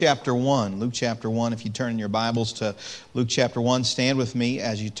Chapter 1. Luke chapter 1, if you turn in your Bibles to Luke chapter 1, stand with me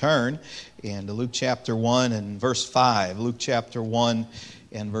as you turn. And Luke chapter 1 and verse 5. Luke chapter 1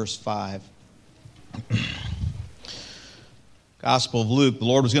 and verse 5. Gospel of Luke. The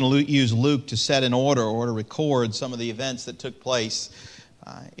Lord was going to use Luke to set in order or to record some of the events that took place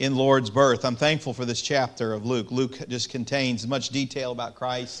in Lord's birth. I'm thankful for this chapter of Luke. Luke just contains much detail about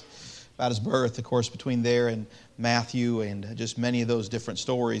Christ, about his birth, of course, between there and Matthew and just many of those different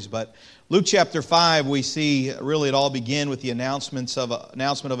stories. But Luke chapter 5, we see really it all begin with the announcement of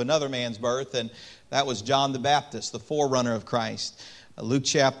another man's birth, and that was John the Baptist, the forerunner of Christ. Luke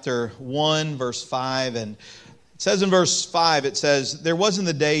chapter 1, verse 5, and it says in verse 5, it says, "There was in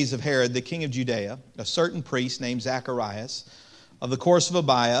the days of Herod, the king of Judea, a certain priest named Zacharias, of the course of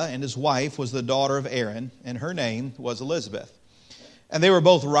Abiah, and his wife was the daughter of Aaron, and her name was Elizabeth. And they were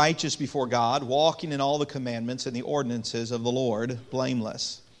both righteous before God, walking in all the commandments and the ordinances of the Lord,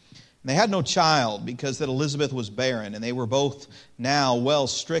 blameless. And they had no child, because that Elizabeth was barren, and they were both now well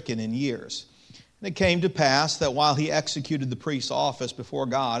stricken in years. And it came to pass that while he executed the priest's office before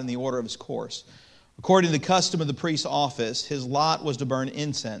God in the order of his course, according to the custom of the priest's office, his lot was to burn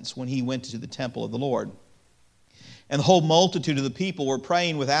incense when he went to the temple of the Lord. And the whole multitude of the people were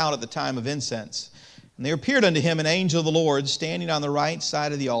praying without at the time of incense. And there appeared unto him an angel of the Lord standing on the right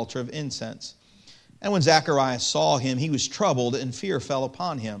side of the altar of incense. And when Zacharias saw him, he was troubled, and fear fell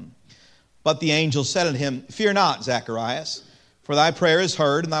upon him. But the angel said unto him, Fear not, Zacharias, for thy prayer is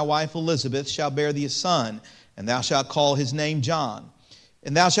heard, and thy wife Elizabeth shall bear thee a son, and thou shalt call his name John.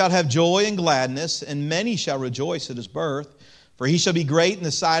 And thou shalt have joy and gladness, and many shall rejoice at his birth. For he shall be great in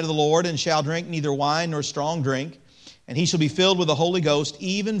the sight of the Lord, and shall drink neither wine nor strong drink. And he shall be filled with the Holy Ghost,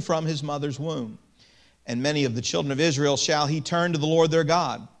 even from his mother's womb. And many of the children of Israel shall he turn to the Lord their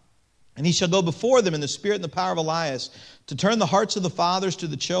God. And he shall go before them in the spirit and the power of Elias, to turn the hearts of the fathers to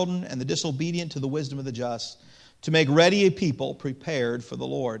the children, and the disobedient to the wisdom of the just, to make ready a people prepared for the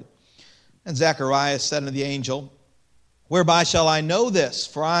Lord. And Zacharias said unto the angel, Whereby shall I know this?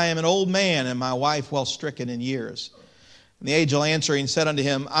 For I am an old man, and my wife well stricken in years. And the angel answering said unto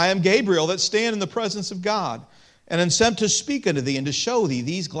him, I am Gabriel, that stand in the presence of God, and am sent to speak unto thee, and to show thee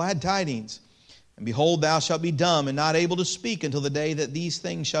these glad tidings. And behold, thou shalt be dumb, and not able to speak until the day that these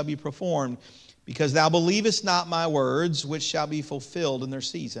things shall be performed, because thou believest not my words, which shall be fulfilled in their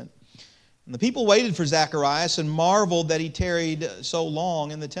season. And the people waited for Zacharias, and marveled that he tarried so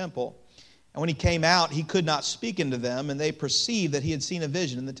long in the temple. And when he came out, he could not speak unto them, and they perceived that he had seen a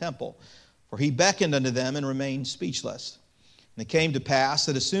vision in the temple. For he beckoned unto them, and remained speechless. And it came to pass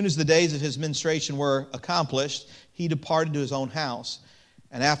that as soon as the days of his ministration were accomplished, he departed to his own house.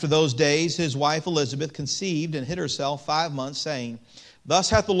 And after those days, his wife Elizabeth conceived and hid herself 5 months, saying, Thus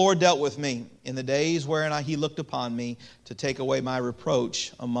hath the Lord dealt with me in the days wherein he looked upon me to take away my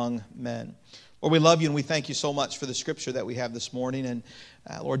reproach among men. Lord, we love you and we thank you so much for the scripture that we have this morning. And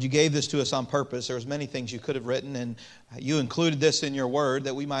Lord, you gave this to us on purpose. There was many things you could have written, and you included this in your word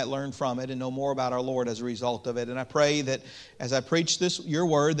that we might learn from it and know more about our Lord as a result of it. And I pray that as I preach this, your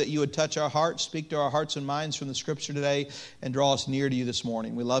word, that you would touch our hearts, speak to our hearts and minds from the scripture today, and draw us near to you this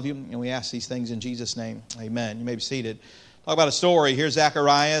morning. We love you, and we ask these things in Jesus' name. Amen. You may be seated. Talk about a story. Here's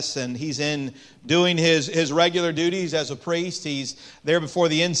Zacharias, and he's in doing his regular duties as a priest. He's there before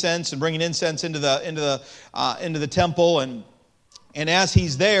the incense and bringing incense into the temple. And as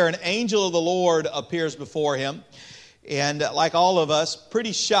he's there, an angel of the Lord appears before him. And like all of us,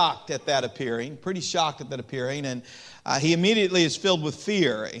 pretty shocked at that appearing. And he immediately is filled with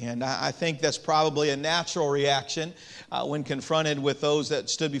fear. And I think that's probably a natural reaction when confronted with those that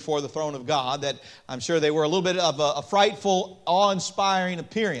stood before the throne of God, that I'm sure they were a little bit of a frightful, awe-inspiring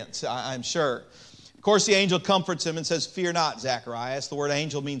appearance, I'm sure. Of course, the angel comforts him and says, Fear not, Zacharias. The word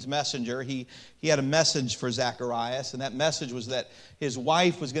angel means messenger. He had a message for Zacharias, and that message was that his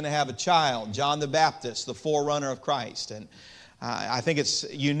wife was going to have a child, John the Baptist, the forerunner of Christ. And I think it's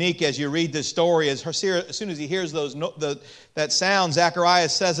unique as you read this story. As soon as he hears that sound,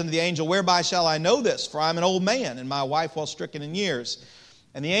 Zacharias says unto the angel, Whereby shall I know this? For I am an old man, and my wife well stricken in years.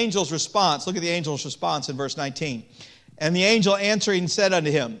 And the angel's response, look at the angel's response in verse 19. And the angel answering said unto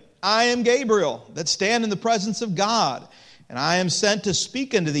him, I am Gabriel, that stand in the presence of God, and I am sent to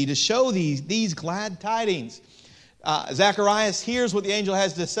speak unto thee, to show thee these glad tidings. Zacharias hears what the angel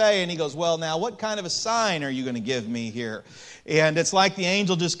has to say, and he goes, Well, now, what kind of a sign are you going to give me here? And it's like the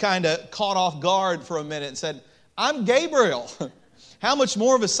angel just kind of caught off guard for a minute and said, I'm Gabriel. How much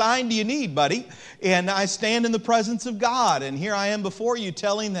more of a sign do you need, buddy? And I stand in the presence of God, and here I am before you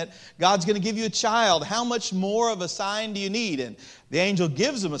telling that God's going to give you a child. How much more of a sign do you need? And the angel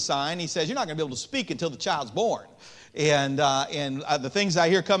gives him a sign. He says, You're not going to be able to speak until the child's born. And the things I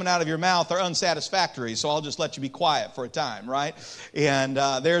hear coming out of your mouth are unsatisfactory, so I'll just let you be quiet for a time, right? And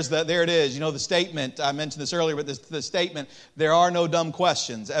there it is. You know, the statement, I mentioned this earlier, but the statement, there are no dumb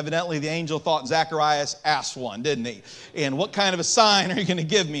questions. Evidently, the angel thought Zacharias asked one, didn't he? And what kind of a sign are you going to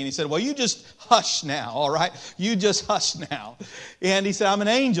give me? And he said, well, you just hush now, all right? You just hush now. And he said, I'm an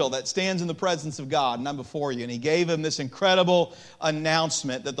angel that stands in the presence of God, and I'm before you. And he gave him this incredible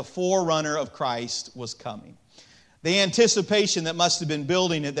announcement that the forerunner of Christ was coming. The anticipation that must have been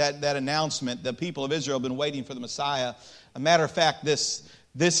building at that announcement, the people of Israel have been waiting for the Messiah. A matter of fact,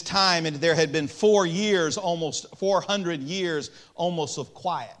 this time, and there had been 4 years, almost 400 years almost of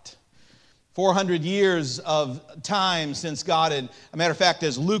quiet. 400 years of time since God had, a matter of fact,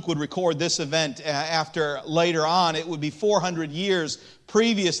 as Luke would record this event after later on, it would be 400 years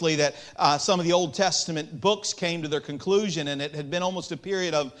previously that some of the Old Testament books came to their conclusion, and it had been almost a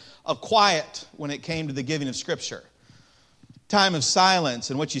period of quiet when it came to the giving of Scripture. Time of silence,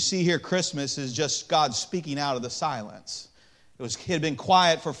 and what you see here, Christmas, is just God speaking out of the silence. It had been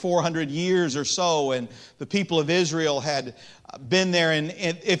quiet for 400 years or so, and the people of Israel had been there, and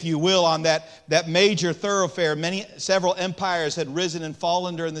if you will, on that major thoroughfare. Several empires had risen and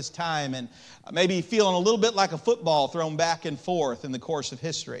fallen during this time, and maybe feeling a little bit like a football thrown back and forth in the course of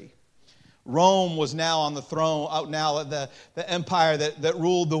history. Rome was now on the throne, now the empire that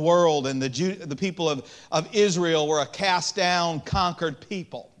ruled the world, and the people of Israel were a cast-down, conquered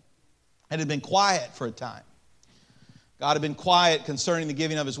people. It had been quiet for a time. God had been quiet concerning the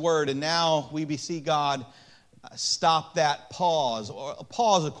giving of His Word, and now we see God stop that pause, or a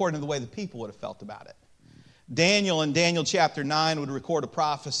pause according to the way the people would have felt about it. Daniel in Daniel chapter 9 would record a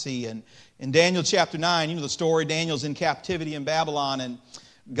prophecy, and in Daniel chapter 9, you know the story, Daniel's in captivity in Babylon, and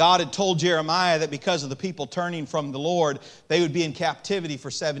God had told Jeremiah that because of the people turning from the Lord, they would be in captivity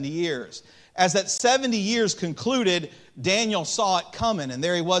for 70 years. As that 70 years concluded, Daniel saw it coming, and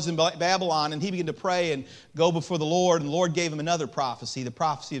there he was in Babylon, and he began to pray and go before the Lord, and the Lord gave him another prophecy, the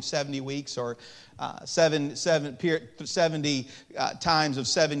prophecy of 70 weeks, or 70 times of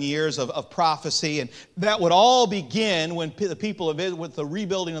 7 years of prophecy, and that would all begin when the people of Israel, with the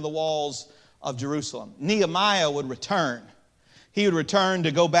rebuilding of the walls of Jerusalem. Nehemiah would return. He would return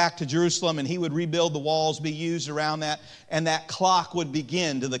to go back to Jerusalem, and he would rebuild the walls, be used around that, and that clock would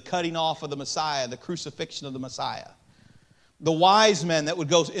begin to the cutting off of the Messiah, the crucifixion of the Messiah. The wise men that would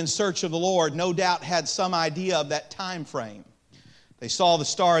go in search of the Lord no doubt had some idea of that time frame. They saw the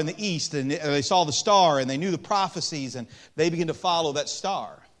star in the east, and they saw the star, and they knew the prophecies, and they began to follow that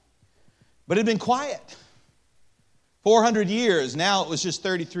star. But it had been quiet. 400 years, now it was just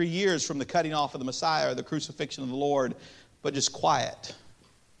 33 years from the cutting off of the Messiah or the crucifixion of the Lord, but just quiet.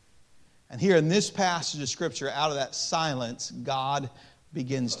 And here in this passage of Scripture, out of that silence, God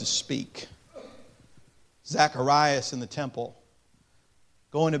begins to speak. Zacharias in the temple,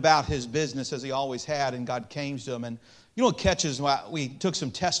 going about his business as he always had, and God came to him. And you know what catches, we took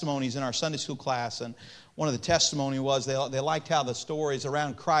some testimonies in our Sunday school class, and one of the testimony was they liked how the stories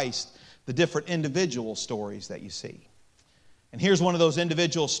around Christ, the different individual stories that you see. And here's one of those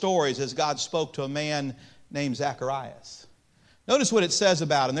individual stories as God spoke to a man named Zacharias. Notice what it says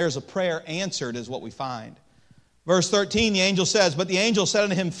about him. There's a prayer answered is what we find. Verse 13, the angel says, "But the angel said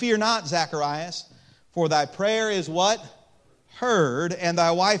unto him, Fear not, Zacharias, for thy prayer is" what? "Heard, and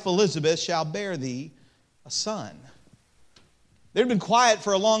thy wife Elizabeth shall bear thee a son." They'd been quiet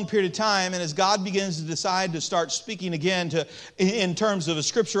for a long period of time, and as God begins to decide to start speaking again in terms of a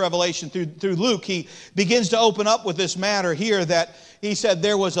scripture revelation through Luke, he begins to open up with this matter here that he said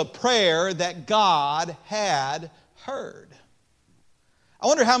there was a prayer that God had heard. I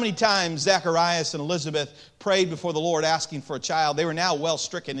wonder how many times Zacharias and Elizabeth prayed before the Lord asking for a child. They were now well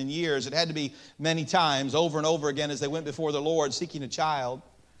stricken in years. It had to be many times, over and over again, as they went before the Lord seeking a child.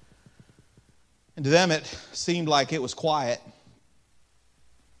 And to them it seemed like it was quiet.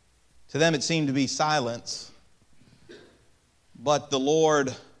 To them it seemed to be silence. But the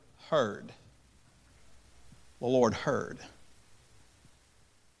Lord heard. The Lord heard.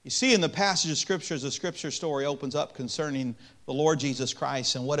 You see in the passage of Scripture, as the Scripture story opens up concerning the Lord Jesus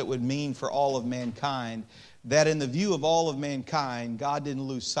Christ and what it would mean for all of mankind, that in the view of all of mankind, God didn't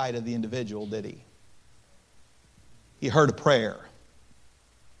lose sight of the individual, did He? He heard a prayer.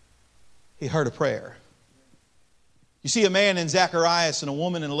 He heard a prayer. You see a man in Zacharias and a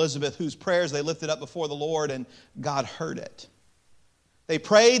woman in Elizabeth whose prayers they lifted up before the Lord, and God heard it. They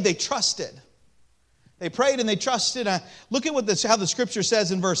prayed, they trusted. They prayed and they trusted. Look at how the Scripture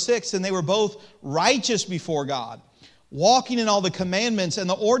says in verse 6, "And they were both righteous before God, walking in all the commandments and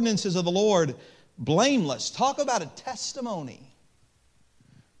the ordinances of the Lord, blameless." Talk about a testimony.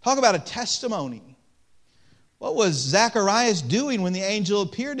 Talk about a testimony. What was Zacharias doing when the angel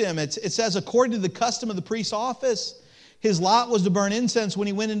appeared to him? It says, according to the custom of the priest's office, his lot was to burn incense when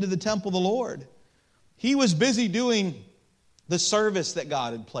he went into the temple of the Lord. He was busy doing the service that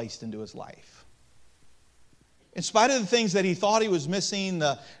God had placed into his life. In spite of the things that he thought he was missing,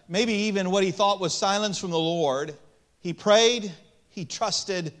 maybe even what he thought was silence from the Lord, he prayed, he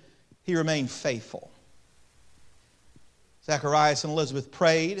trusted, he remained faithful. Zacharias and Elizabeth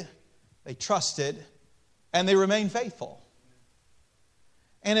prayed, they trusted, and they remained faithful.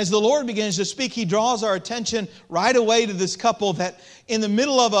 And as the Lord begins to speak, He draws our attention right away to this couple that in the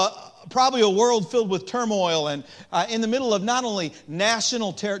middle of probably a world filled with turmoil, and in the middle of not only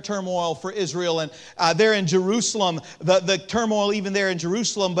national turmoil for Israel, and there in Jerusalem, the turmoil even there in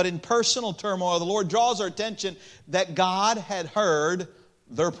Jerusalem, but in personal turmoil, the Lord draws our attention that God had heard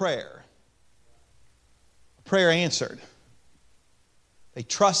their prayer. Prayer answered. They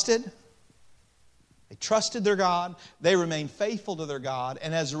trusted their God, they remained faithful to their God,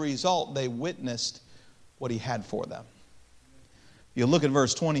 and as a result, they witnessed what He had for them. You look at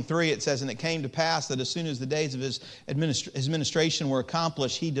verse 23, it says, and it came to pass that as soon as the days of his ministration were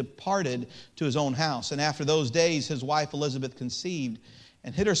accomplished, he departed to his own house. And after those days, his wife Elizabeth conceived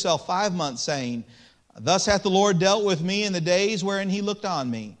and hid herself 5 months, saying, thus hath the Lord dealt with me in the days wherein He looked on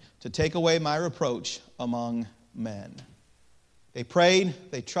me, to take away my reproach among men. They prayed,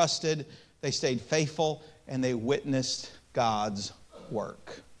 they trusted, they stayed faithful, and they witnessed God's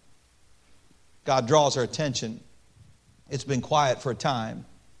work. God draws our attention. It's been quiet for a time.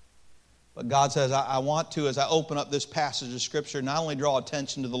 But God says, I want to, as I open up this passage of Scripture, not only draw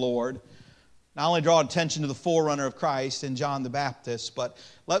attention to the Lord, not only draw attention to the forerunner of Christ in John the Baptist, but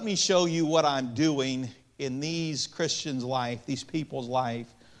let me show you what I'm doing in these Christians' life, these people's life,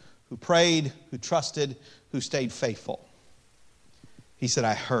 who prayed, who trusted, who stayed faithful. He said,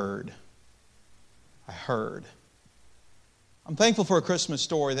 I heard. I'm thankful for a Christmas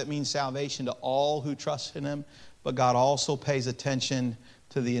story that means salvation to all who trust in Him, but God also pays attention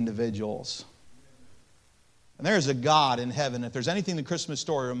to the individuals. And there is a God in heaven. If there's anything the Christmas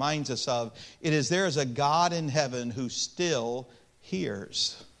story reminds us of, it is there is a God in heaven who still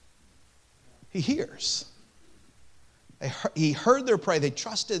hears. He hears. He heard their prayer. They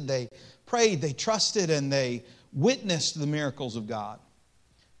trusted, they prayed, they trusted, and they witnessed the miracles of God.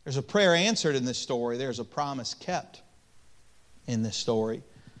 There's a prayer answered in this story. There's a promise kept in this story.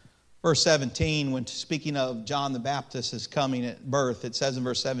 Verse 17, when speaking of John the Baptist's coming at birth, it says in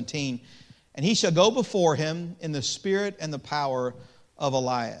verse 17, and he shall go before him in the spirit and the power of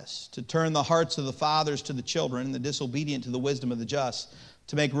Elias, to turn the hearts of the fathers to the children, and the disobedient to the wisdom of the just,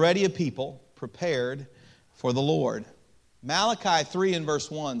 to make ready a people prepared for the Lord. Malachi 3 and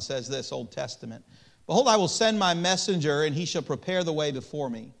verse 1 says this, Old Testament, behold, I will send my messenger, and he shall prepare the way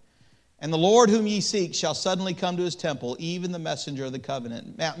before me. And the Lord whom ye seek shall suddenly come to His temple, even the messenger of the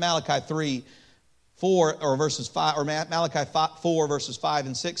covenant. Malachi 3, 4, or verses 5, or Malachi 4, verses 5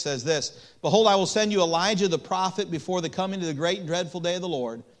 and 6 says this, behold, I will send you Elijah the prophet before the coming to the great and dreadful day of the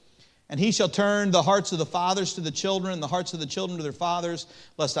Lord. And he shall turn the hearts of the fathers to the children, and the hearts of the children to their fathers,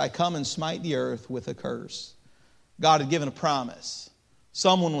 lest I come and smite the earth with a curse. God had given a promise.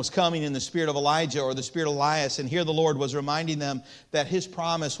 Someone was coming in the spirit of Elijah or the spirit of Elias, and here the Lord was reminding them that His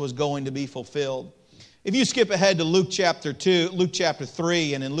promise was going to be fulfilled. If you skip ahead to Luke chapter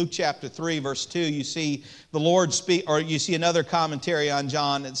 3, and in Luke chapter 3, verse 2, you see the Lord speak, or you see another commentary on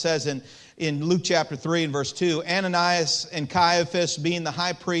John. It says in Luke chapter 3 and verse 2, Ananias and Caiaphas being the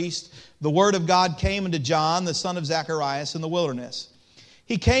high priest, the word of God came unto John, the son of Zacharias, in the wilderness.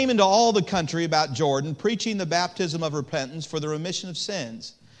 He came into all the country about Jordan, preaching the baptism of repentance for the remission of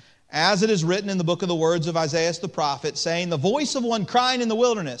sins. As it is written in the book of the words of Isaiah the prophet, saying, the voice of one crying in the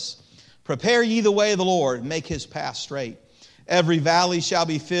wilderness, prepare ye the way of the Lord, make His path straight. Every valley shall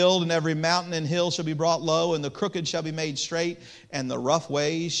be filled, and every mountain and hill shall be brought low, and the crooked shall be made straight, and the rough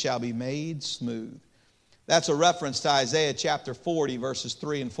ways shall be made smooth. That's a reference to Isaiah chapter 40, verses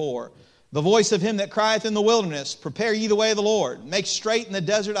 3 and 4. The voice of him that crieth in the wilderness, prepare ye the way of the Lord. Make straight in the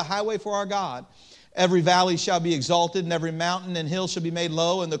desert a highway for our God. Every valley shall be exalted, and every mountain and hill shall be made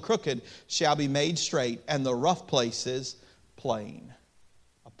low, and the crooked shall be made straight, and the rough places plain.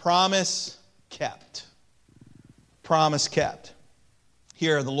 A promise kept. Promise kept.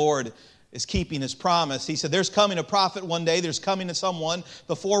 Here the Lord is keeping his promise. He said, there's coming a prophet one day, there's coming to someone,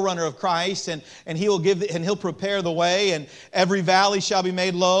 the forerunner of Christ, and he'll prepare the way, and every valley shall be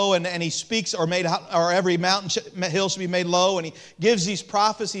made low, and he speaks, or every hill shall be made low, and he gives these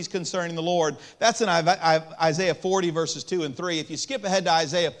prophecies concerning the Lord. That's in Isaiah 40, verses 2 and 3. If you skip ahead to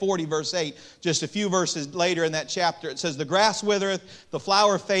Isaiah 40, verse 8, just a few verses later in that chapter, it says, the grass withereth, the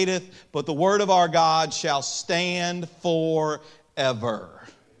flower fadeth, but the word of our God shall stand forever.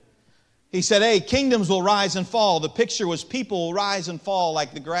 He said, hey, kingdoms will rise and fall. The picture was people will rise and fall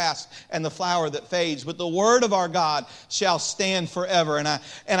like the grass and the flower that fades. But the word of our God shall stand forever. And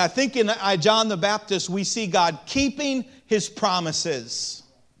I think in John the Baptist, we see God keeping his promises.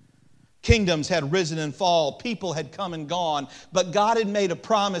 Kingdoms had risen and fall. People had come and gone. But God had made a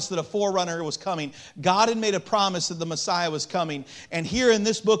promise that a forerunner was coming. God had made a promise that the Messiah was coming. And here in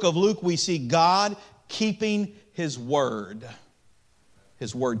this book of Luke, we see God keeping his word.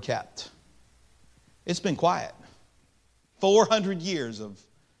 His word kept. It's been quiet. 400 years of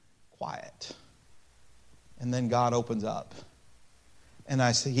quiet. And then God opens up. And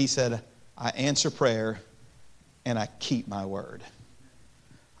he said, I answer prayer and I keep my word.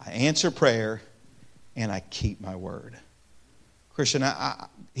 I answer prayer and I keep my word. Christian,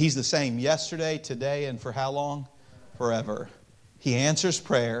 he's the same yesterday, today, and for how long? Forever. He answers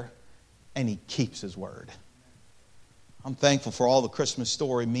prayer and he keeps his word. I'm thankful for all the Christmas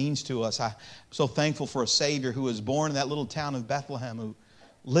story means to us. I'm so thankful for a Savior who was born in that little town of Bethlehem, who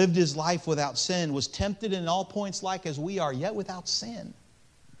lived his life without sin, was tempted in all points like as we are, yet without sin.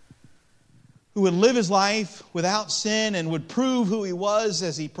 Who would live his life without sin and would prove who he was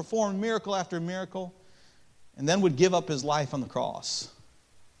as he performed miracle after miracle, and then would give up his life on the cross,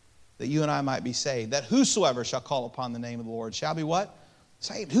 that you and I might be saved. That whosoever shall call upon the name of the Lord shall be what?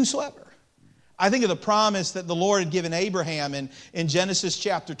 Saved. Whosoever. I think of the promise that the Lord had given Abraham in Genesis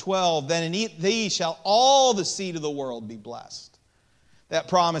chapter 12, that in thee shall all the seed of the world be blessed. That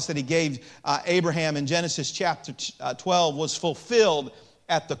promise that he gave Abraham in Genesis chapter 12 was fulfilled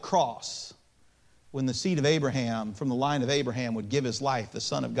at the cross, when the seed of Abraham, from the line of Abraham, would give his life, the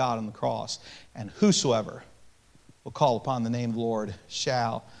Son of God, on the cross. And whosoever will call upon the name of the Lord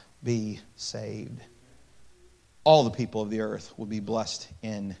shall be saved. All the people of the earth will be blessed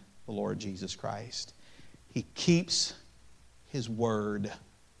in the Lord Jesus Christ. He keeps his word.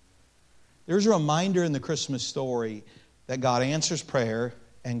 There's a reminder in the Christmas story that God answers prayer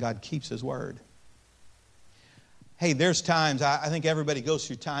and God keeps his word. Hey, there's times, I think everybody goes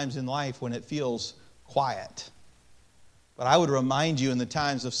through times in life when it feels quiet. But I would remind you in the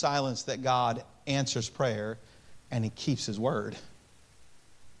times of silence that God answers prayer and he keeps his word.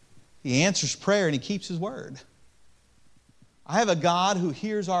 He answers prayer and he keeps his word. I have a God who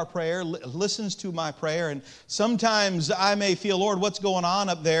hears our prayer, listens to my prayer, and sometimes I may feel, Lord, what's going on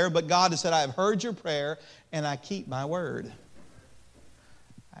up there? But God has said, I have heard your prayer, and I keep my word.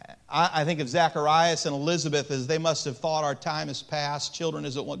 I think of Zacharias and Elizabeth as they must have thought our time has passed. Children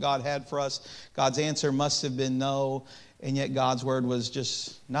isn't what God had for us. God's answer must have been no, and yet God's word was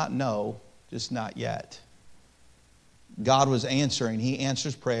just not no, just not yet. God was answering. He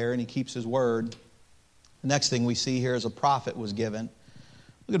answers prayer, and he keeps his word. The next thing we see here is a prophet was given.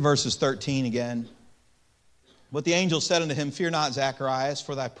 Look at verses 13 again. But the angel said unto him, Fear not, Zacharias,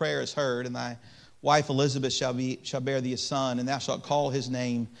 for thy prayer is heard, and thy wife Elizabeth shall bear thee a son, and thou shalt call his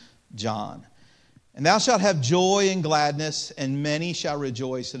name John. And thou shalt have joy and gladness, and many shall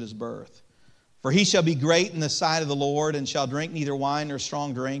rejoice at his birth. For he shall be great in the sight of the Lord, and shall drink neither wine nor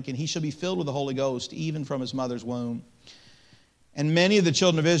strong drink, and he shall be filled with the Holy Ghost, even from his mother's womb. And many of the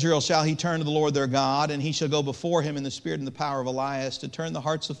children of Israel shall he turn to the Lord their God, and he shall go before him in the spirit and the power of Elias, to turn the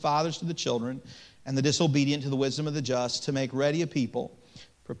hearts of fathers to the children, and the disobedient to the wisdom of the just, to make ready a people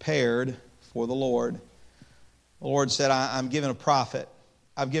prepared for the Lord. The Lord said, I'm given a prophet.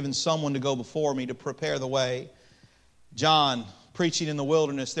 I've given someone to go before me to prepare the way. John, preaching in the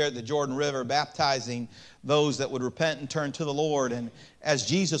wilderness there at the Jordan River, baptizing those that would repent and turn to the Lord. And as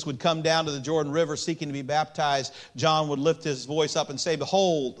Jesus would come down to the Jordan River seeking to be baptized, John would lift his voice up and say,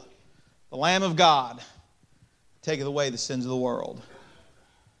 Behold, the Lamb of God taketh away the sins of the world.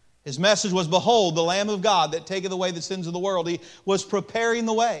 His message was, Behold, the Lamb of God that taketh away the sins of the world. He was preparing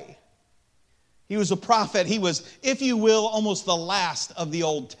the way. He was a prophet. He was, if you will, almost the last of the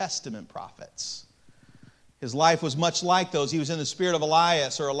Old Testament prophets. His life was much like those. He was in the spirit of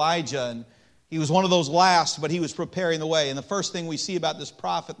Elias or Elijah, and he was one of those last, but he was preparing the way. And the first thing we see about this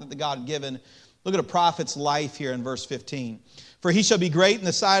prophet that the God had given, look at a prophet's life here in verse 15. For he shall be great in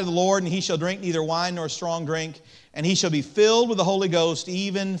the sight of the Lord, and he shall drink neither wine nor strong drink, and he shall be filled with the Holy Ghost,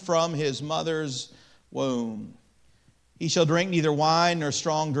 even from his mother's womb. He shall drink neither wine nor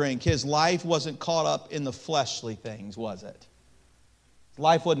strong drink. His life wasn't caught up in the fleshly things, was it?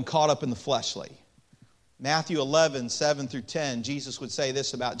 Life wasn't caught up in the fleshly. Matthew 11, 7 through 10, Jesus would say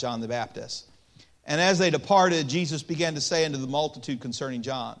this about John the Baptist. And as they departed, Jesus began to say unto the multitude concerning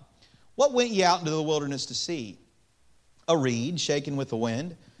John, What went ye out into the wilderness to see? A reed shaken with the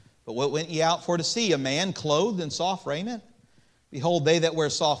wind. But what went ye out for to see? A man clothed in soft raiment? Behold, they that wear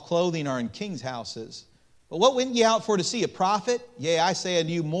soft clothing are in kings' houses. But what went ye out for to see? A prophet? Yea, I say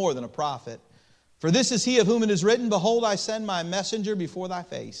unto you, more than a prophet. For this is he of whom it is written, Behold, I send my messenger before thy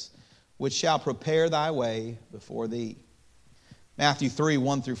face, which shall prepare thy way before thee. Matthew 3,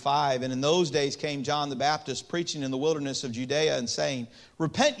 1 through 5. And in those days came John the Baptist, preaching in the wilderness of Judea, and saying,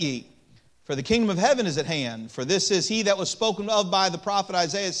 Repent ye, for the kingdom of heaven is at hand. For this is he that was spoken of by the prophet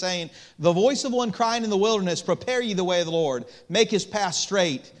Isaiah, saying, The voice of one crying in the wilderness, Prepare ye the way of the Lord, make his path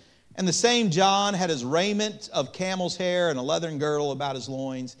straight. And the same John had his raiment of camel's hair and a leathern girdle about his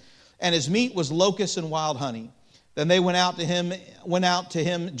loins, and his meat was locusts and wild honey. Then they went out to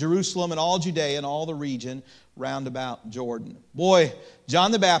him Jerusalem and all Judea and all the region round about Jordan. Boy,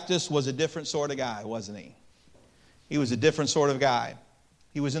 John the Baptist was a different sort of guy, wasn't he? He was a different sort of guy.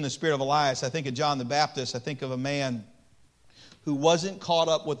 He was in the spirit of Elias. I think of John the Baptist. I think of a man who wasn't caught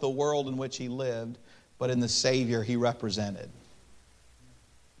up with the world in which he lived, but in the Savior he represented.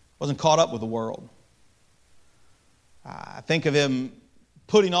 Wasn't caught up with the world. I think of him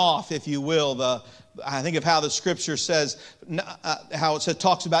putting off, if you will, I think of how the Scripture says, how it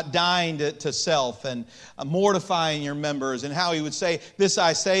talks about dying to self and mortifying your members, and how he would say, This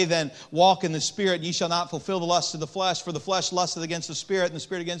I say then, walk in the Spirit, and ye shall not fulfill the lust of the flesh, for the flesh lusteth against the Spirit, and the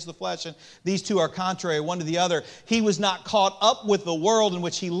Spirit against the flesh, and these two are contrary one to the other. He was not caught up with the world in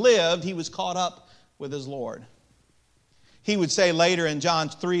which he lived, he was caught up with his Lord. He would say later in John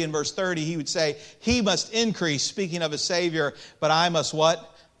 3 and verse 30, he would say, He must increase, speaking of his Savior, but I must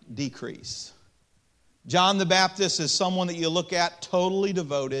what? Decrease. John the Baptist is someone that you look at totally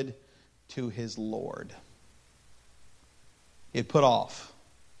devoted to his Lord. He had put off.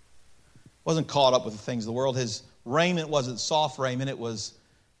 Wasn't caught up with the things of the world. His raiment wasn't soft raiment. It was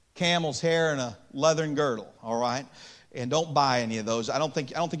camel's hair and a leathern girdle, all right? And don't buy any of those. I don't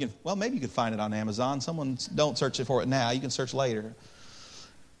think well, maybe you could find it on Amazon. Don't search for it now. You can search later.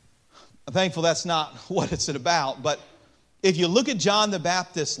 I'm thankful that's not what it's about. But if you look at John the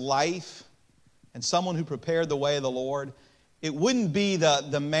Baptist's life and someone who prepared the way of the Lord, it wouldn't be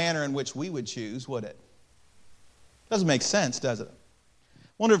the manner in which we would choose, would it? Doesn't make sense, does it? I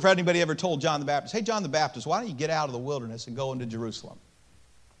wonder if anybody ever told John the Baptist, Hey, John the Baptist, why don't you get out of the wilderness and go into Jerusalem?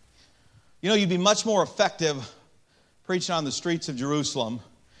 You know, you'd be much more effective preaching on the streets of Jerusalem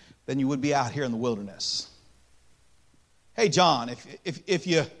than you would be out here in the wilderness. Hey, John, if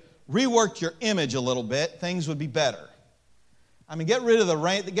you reworked your image a little bit, things would be better. I mean, get rid of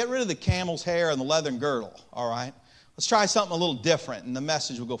the camel's hair and the leathern girdle, all right? Let's try something a little different, and the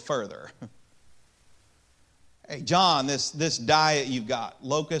message will go further. Hey, John, this diet you've got,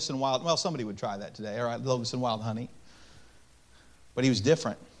 locusts and wild, well, somebody would try that today, all right, locusts and wild honey. But he was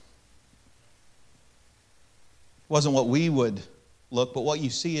different. Wasn't what we would look, but what you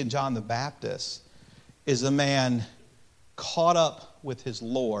see in John the Baptist is a man caught up with his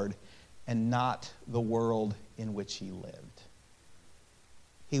Lord and not the world in which he lived.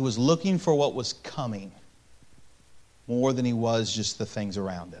 He was looking for what was coming more than he was just the things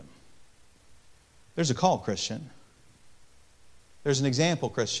around him. There's a call, Christian. There's an example,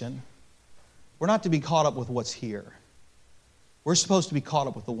 Christian. We're not to be caught up with what's here. We're supposed to be caught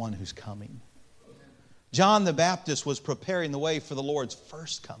up with the one who's coming. John the Baptist was preparing the way for the Lord's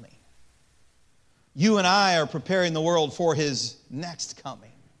first coming. You and I are preparing the world for his next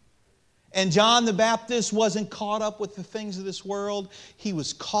coming. And John the Baptist wasn't caught up with the things of this world. He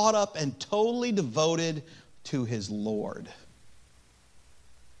was caught up and totally devoted to his Lord.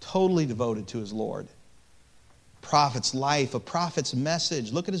 Totally devoted to his Lord. Prophet's life, a prophet's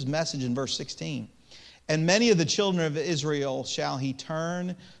message. Look at his message in verse 16. And many of the children of Israel shall he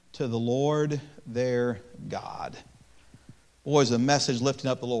turn to the Lord their God. Boy, it was a message lifting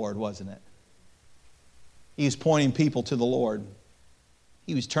up the Lord, wasn't it? He was pointing people to the Lord.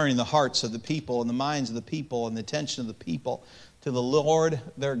 He was turning the hearts of the people and the minds of the people and the attention of the people to the Lord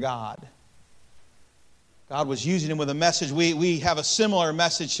their God. God was using him with a message. We have a similar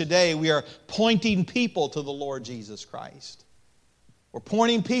message today. We are pointing people to the Lord Jesus Christ. We're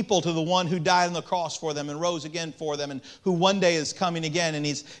pointing people to the one who died on the cross for them and rose again for them and who one day is coming again. And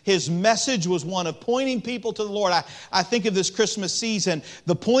his message was one of pointing people to the Lord. I think of this Christmas season.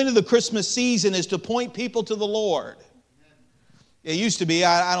 The point of the Christmas season is to point people to the Lord. It used to be,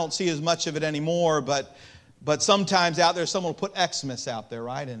 I don't see as much of it anymore, but But sometimes out there, someone will put Xmas out there,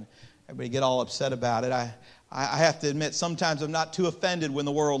 right? And everybody get all upset about it. I have to admit, sometimes I'm not too offended when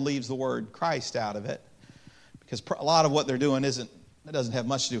the world leaves the word Christ out of it. Because a lot of what they're doing it doesn't have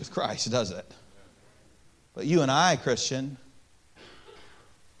much to do with Christ, does it? But you and I, Christian,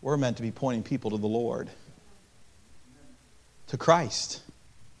 we're meant to be pointing people to the Lord. To Christ.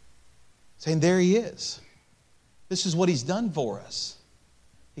 Saying, there He is. This is what He's done for us.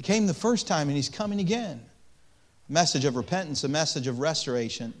 He came the first time and He's coming again. A message of repentance, a message of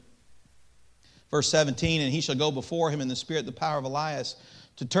restoration. Verse 17, and He shall go before Him in the spirit, the power of Elias,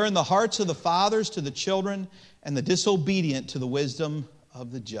 to turn the hearts of the fathers to the children, and the disobedient to the wisdom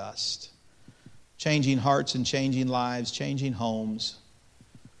of the just. Changing hearts and changing lives, changing homes.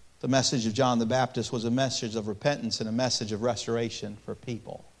 The message of John the Baptist was a message of repentance and a message of restoration for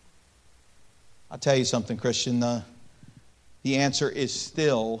people. I'll tell you something, Christian. The answer is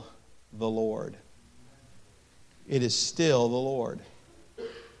still the Lord. It is still the Lord.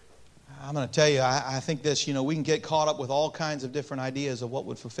 I'm going to tell you, I think this, we can get caught up with all kinds of different ideas of what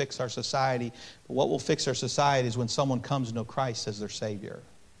would fix our society. But what will fix our society is when someone comes to know Christ as their Savior.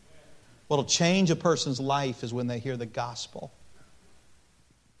 What will change a person's life is when they hear the gospel.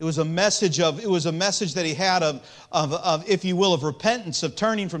 It was a message that he had of, if you will, of repentance, of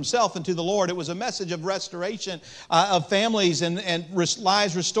turning from self into the Lord. It was a message of restoration of families and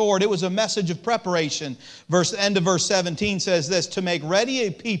lives restored. It was a message of preparation. End of verse 17 says this, to make ready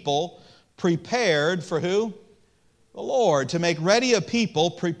a people prepared for who? The Lord. To make ready a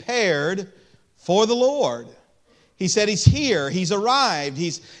people prepared for the Lord. He said He's here. He's arrived.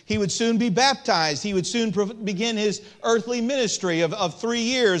 He would soon be baptized. He would soon begin His earthly ministry of 3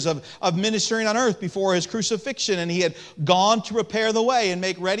 years of ministering on earth before His crucifixion. And He had gone to prepare the way and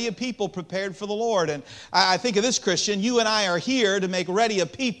make ready a people prepared for the Lord. And I think of this, Christian, you and I are here to make ready a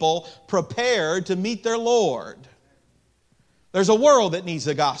people prepared to meet their Lord. There's a world that needs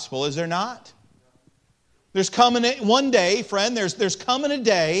the gospel, is there not? There's coming one day, friend, there's coming a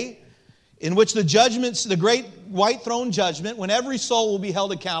day in which the judgments, the great white throne judgment, when every soul will be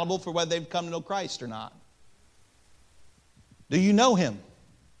held accountable for whether they've come to know Christ or not. Do you know Him?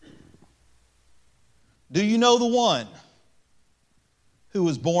 Do you know the one who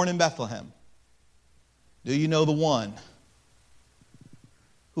was born in Bethlehem? Do you know the one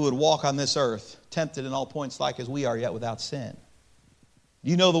who would walk on this earth, tempted in all points like as we are, yet without sin?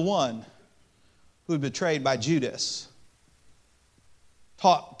 Do you know the one who was betrayed by Judas,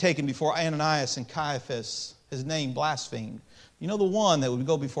 taken before Ananias and Caiaphas, his name blasphemed? You know the one that would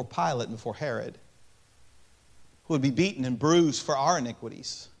go before Pilate and before Herod, who would be beaten and bruised for our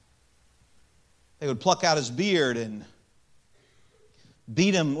iniquities. They would pluck out his beard and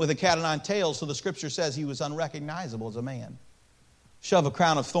beat Him with a cat o' nine tails, so the Scripture says He was unrecognizable as a man. Shove a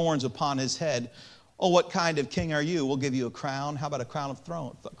crown of thorns upon His head. Oh, what kind of king are you? We'll give you a crown. How about a crown of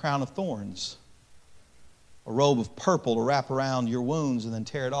thorns? A robe of purple to wrap around your wounds and then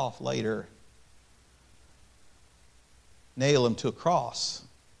tear it off later. Nail Him to a cross.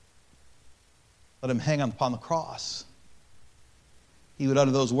 Let Him hang upon the cross. He would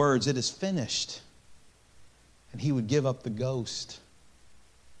utter those words, "It is finished." And He would give up the ghost.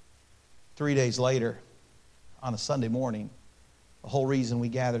 3 days later, on a Sunday morning, the whole reason we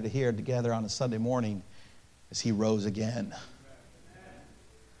gather here together on a Sunday morning is He rose again.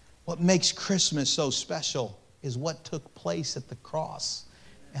 What makes Christmas so special is what took place at the cross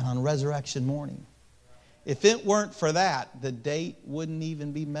and on resurrection morning. If it weren't for that, the date wouldn't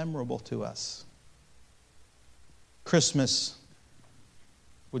even be memorable to us. Christmas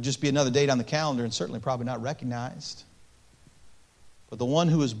would just be another date on the calendar and certainly probably not recognized. But the one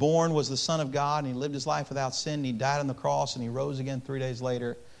who was born was the Son of God, and He lived His life without sin, and He died on the cross, and He rose again 3 days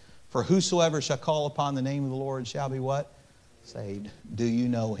later. For whosoever shall call upon the name of the Lord shall be what? Saved. Do you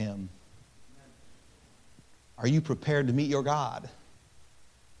know Him? Are you prepared to meet your God?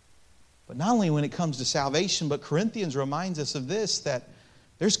 But not only when it comes to salvation, but Corinthians reminds us of this, that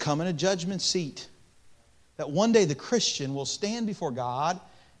there's coming a judgment seat. That one day the Christian will stand before God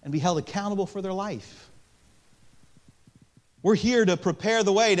and be held accountable for their life. We're here to prepare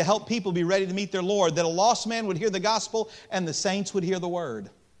the way, to help people be ready to meet their Lord, that a lost man would hear the gospel and the saints would hear the word.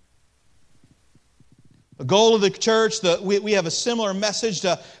 The goal of the church, we have a similar message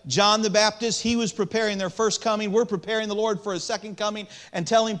to John the Baptist. He was preparing their first coming. We're preparing the Lord for His second coming and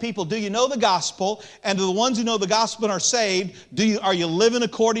telling people, do you know the gospel? And to the ones who know the gospel and are saved, are you living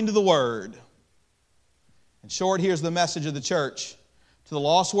according to the word? In short, here's the message of the church. To the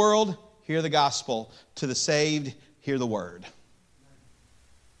lost world, hear the gospel. To the saved, hear the word.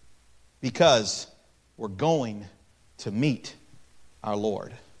 Because we're going to meet our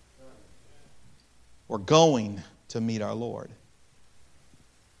Lord. or going to meet our Lord.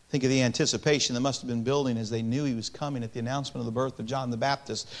 Think of the anticipation that must have been building as they knew he was coming at the announcement of the birth of John the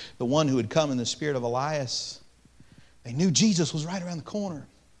Baptist, the one who had come in the spirit of Elias. They knew Jesus was right around the corner.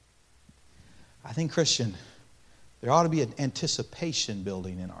 I think, Christian, there ought to be an anticipation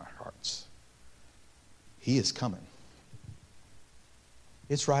building in our hearts. He is coming.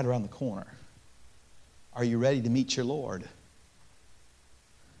 It's right around the corner. Are you ready to meet your Lord?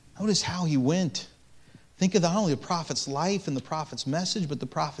 Notice how he went. Think of not only the prophet's life and the prophet's message, but the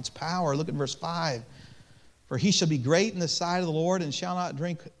prophet's power. Look at verse 5. For he shall be great in the sight of the Lord, and shall not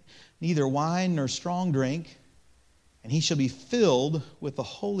drink neither wine nor strong drink, and he shall be filled with the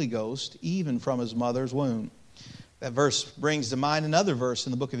Holy Ghost, even from his mother's womb. That verse brings to mind another verse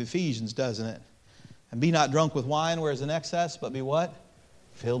in the book of Ephesians, doesn't it? And be not drunk with wine, where is an excess, but be what?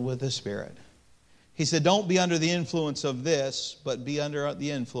 Filled with the Spirit. He said, don't be under the influence of this, but be under the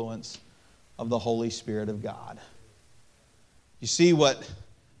influence of the Holy Spirit of God. You see what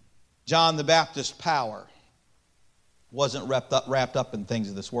John the Baptist's power wasn't wrapped up in things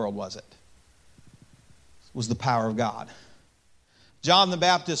of this world, was it? It was the power of God. John the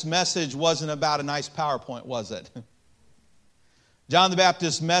Baptist's message wasn't about a nice PowerPoint, was it? John the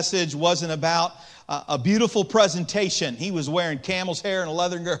Baptist's message wasn't about a beautiful presentation. He was wearing camel's hair and a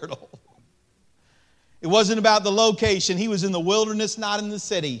leather girdle. It wasn't about the location. He was in the wilderness, not in the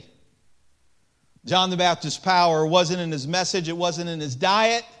city. John the Baptist's power wasn't in his message. It wasn't in his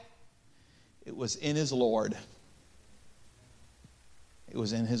diet. It was in his Lord. It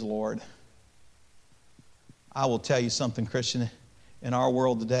was in his Lord. I will tell you something, Christian. In our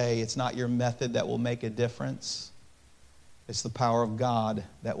world today, it's not your method that will make a difference. It's the power of God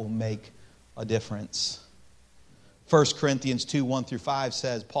that will make a difference. 1 Corinthians 2, 1 through 5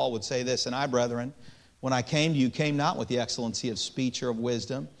 says, Paul would say this, and I, brethren, when I came to you, came not with the excellency of speech or of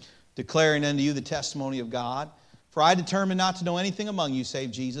wisdom, declaring unto you the testimony of God. For I determined not to know anything among you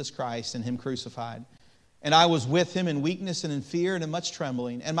save Jesus Christ and him crucified. And I was with him in weakness and in fear and in much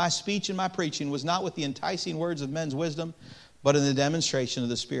trembling. And my speech and my preaching was not with the enticing words of men's wisdom, but in the demonstration of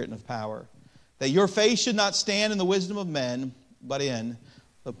the Spirit and of power. That your faith should not stand in the wisdom of men, but in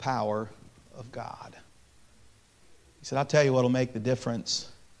the power of God. He said, I'll tell you what will make the difference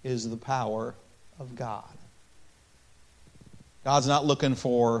is the power of God. God's not looking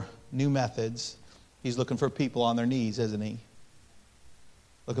for new methods. He's looking for people on their knees, isn't he?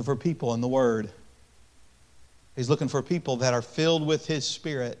 Looking for people in the Word. He's looking for people that are filled with his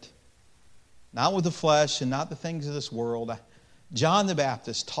Spirit, not with the flesh and not the things of this world. John the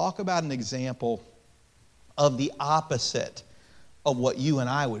Baptist, talk about an example of the opposite of what you and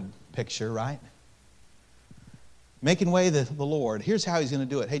I would picture, right? Making way the Lord. Here's how he's going to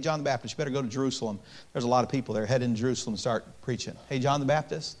do it. Hey, John the Baptist, you better go to Jerusalem. There's a lot of people there. Head into Jerusalem and start preaching. Hey, John the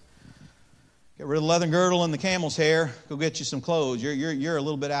Baptist, get rid of the leather girdle and the camel's hair. Go get you some clothes. You're a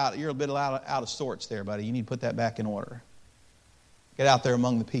little bit out. You're a bit out of sorts there, buddy. You need to put that back in order. Get out there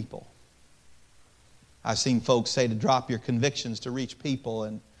among the people. I've seen folks say to drop your convictions to reach people,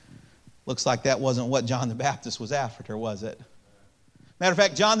 and looks like that wasn't what John the Baptist was after, was it? Matter of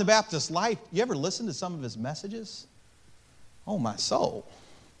fact, John the Baptist's life, you ever listen to some of his messages? Oh, my soul.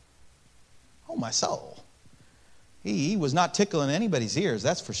 Oh, my soul. He was not tickling anybody's ears,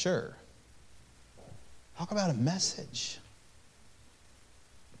 that's for sure. Talk about a message.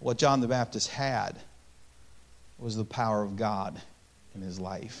 What John the Baptist had was the power of God in his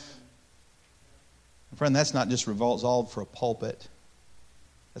life. And friend, that's not just resolved for a pulpit.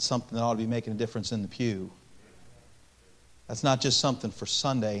 That's something that ought to be making a difference in the pew. That's not just something for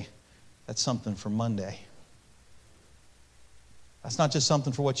Sunday. That's something for Monday. That's not just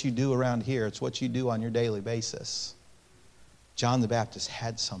something for what you do around here. It's what you do on your daily basis. John the Baptist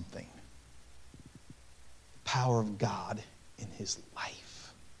had something. The power of God in his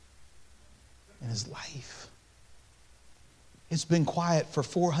life. In his life. It's been quiet for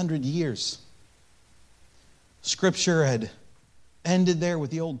 400 years. Scripture had ended there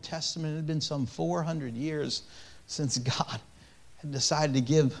with the Old Testament. It had been some 400 years since God had decided to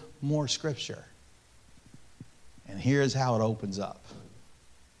give more Scripture. And here's how it opens up.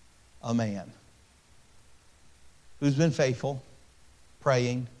 A man who's been faithful,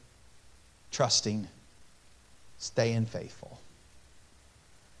 praying, trusting, staying faithful.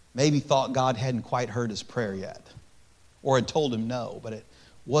 Maybe thought God hadn't quite heard his prayer yet, or had told him no, but it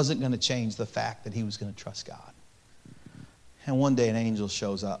wasn't going to change the fact that he was going to trust God. And one day an angel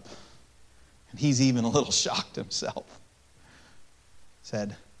shows up, and he's even a little shocked himself.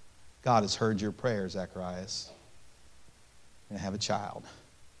 Said, God has heard your prayer, Zacharias. You're going to have a child.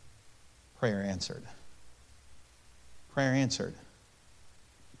 Prayer answered. Prayer answered.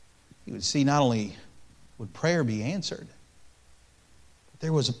 He would see not only would prayer be answered. But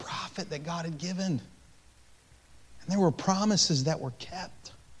there was a prophet that God had given. And there were promises that were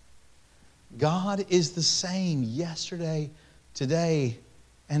kept. God is the same yesterday, today,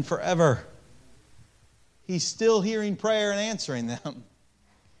 and forever. He's still hearing prayer and answering them.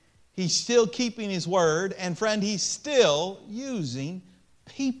 He's still keeping His word. And friend, He's still using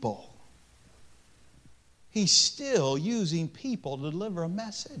people. He's still using people to deliver a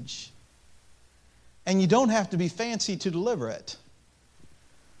message. And you don't have to be fancy to deliver it.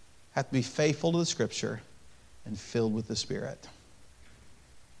 You have to be faithful to the Scripture and filled with the Spirit.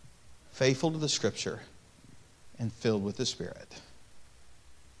 Faithful to the Scripture and filled with the Spirit.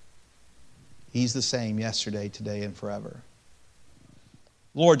 He's the same yesterday, today, and forever.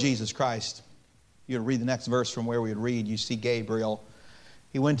 Lord Jesus Christ, you would read the next verse from where we would read. You see Gabriel.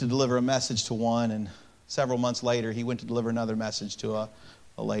 He went to deliver a message to one, and several months later, he went to deliver another message to a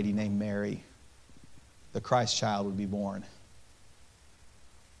lady named Mary. The Christ child would be born.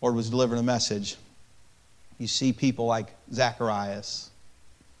 Lord was delivering a message. You see people like Zacharias.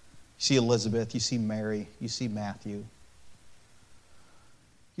 You see Elizabeth. You see Mary. You see Matthew.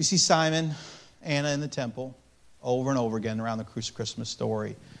 You see Simon, Anna in the temple. Over and over again around the Christmas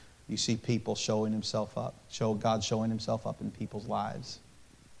story, you see people showing Himself up. God showing Himself up in people's lives.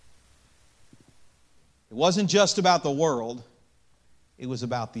 It wasn't just about the world. It was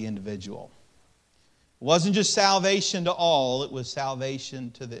about the individual. It wasn't just salvation to all. It was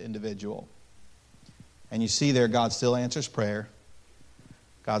salvation to the individual. And you see there, God still answers prayer.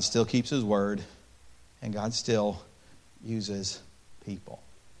 God still keeps His word. And God still uses people.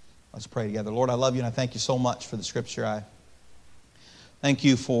 Let's pray together. Lord, I love You and I thank You so much for the Scripture. I thank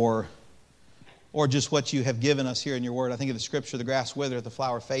You for, Lord, just what You have given us here in Your word. I think of the Scripture, the grass withereth, the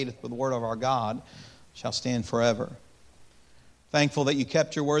flower fadeth, but the word of our God shall stand forever. Thankful that You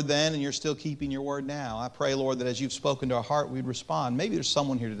kept Your word then and You're still keeping Your word now. I pray, Lord, that as You've spoken to our heart, we'd respond. Maybe there's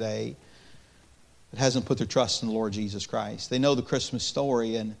someone here today that hasn't put their trust in the Lord Jesus Christ. They know the Christmas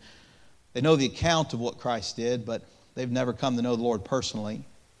story and they know the account of what Christ did, but they've never come to know the Lord personally.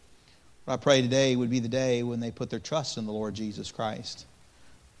 I pray today would be the day when they put their trust in the Lord Jesus Christ.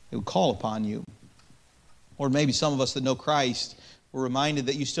 They would call upon You. Or maybe some of us that know Christ were reminded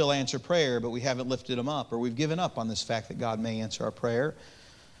that You still answer prayer, but we haven't lifted Him up, or we've given up on this fact that God may answer our prayer.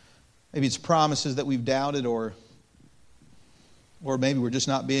 Maybe it's promises that we've doubted, or maybe we're just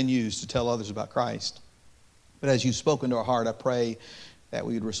not being used to tell others about Christ. But as You've spoken to our heart, I pray that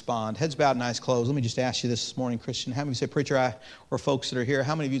we would respond. Heads bowed and eyes closed. Let me just ask you this morning, Christian. How many of you say, Preacher, or folks that are here,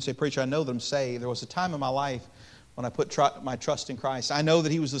 how many of you say, Preacher, I know that I'm saved. There was a time in my life when I put my trust in Christ. I know that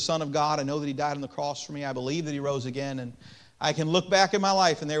He was the Son of God. I know that He died on the cross for me. I believe that He rose again. And I can look back in my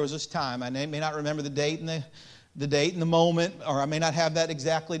life and there was this time. I may not remember the date and the moment, or I may not have that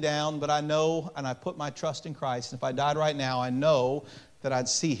exactly down, but I know and I put my trust in Christ. And if I died right now, I know that I'd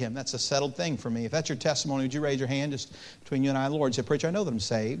see Him. That's a settled thing for me. If that's your testimony, would you raise your hand just between you and I, Lord? Say, Preacher, I know that I'm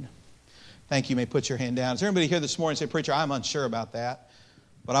saved. Thank you. You may put your hand down. Is there anybody here this morning say, Preacher, I'm unsure about that,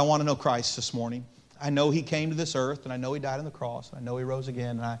 but I want to know Christ this morning. I know He came to this earth, and I know He died on the cross, and I know He rose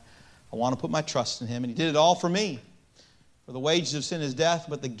again, and I want to put my trust in Him, and He did it all for me. For the wages of sin is death,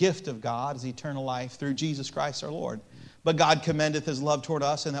 but the gift of God is eternal life through Jesus Christ our Lord. But God commendeth His love toward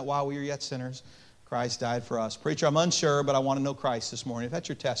us, and that while we are yet sinners, Christ died for us. Preacher, I'm unsure, but I want to know Christ this morning. If that's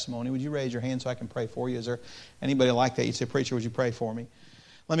your testimony, would you raise your hand so I can pray for you? Is there anybody like that? You'd say, Preacher, would you pray for me?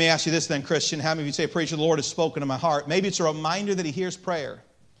 Let me ask you this then, Christian. How many of you say, Preacher, the Lord has spoken to my heart? Maybe it's a reminder that He hears prayer,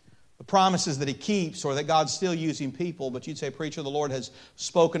 the promises that He keeps, or that God's still using people. But you'd say, Preacher, the Lord has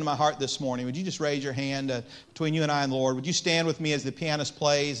spoken to my heart this morning. Would you just raise your hand between you and I and the Lord? Would you stand with me as the pianist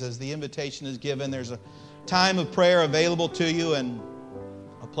plays, as the invitation is given? There's a time of prayer available to you and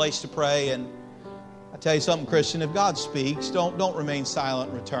a place to pray. And I tell you something, Christian, if God speaks, don't remain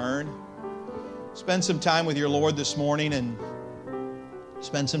silent in return. Spend some time with your Lord this morning and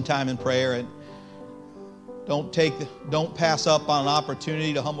spend some time in prayer, and don't pass up on an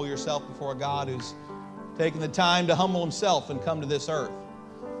opportunity to humble yourself before a God who's taken the time to humble Himself and come to this earth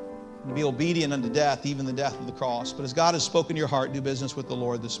and to be obedient unto death, even the death of the cross. But as God has spoken to your heart, do business with the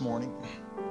Lord this morning.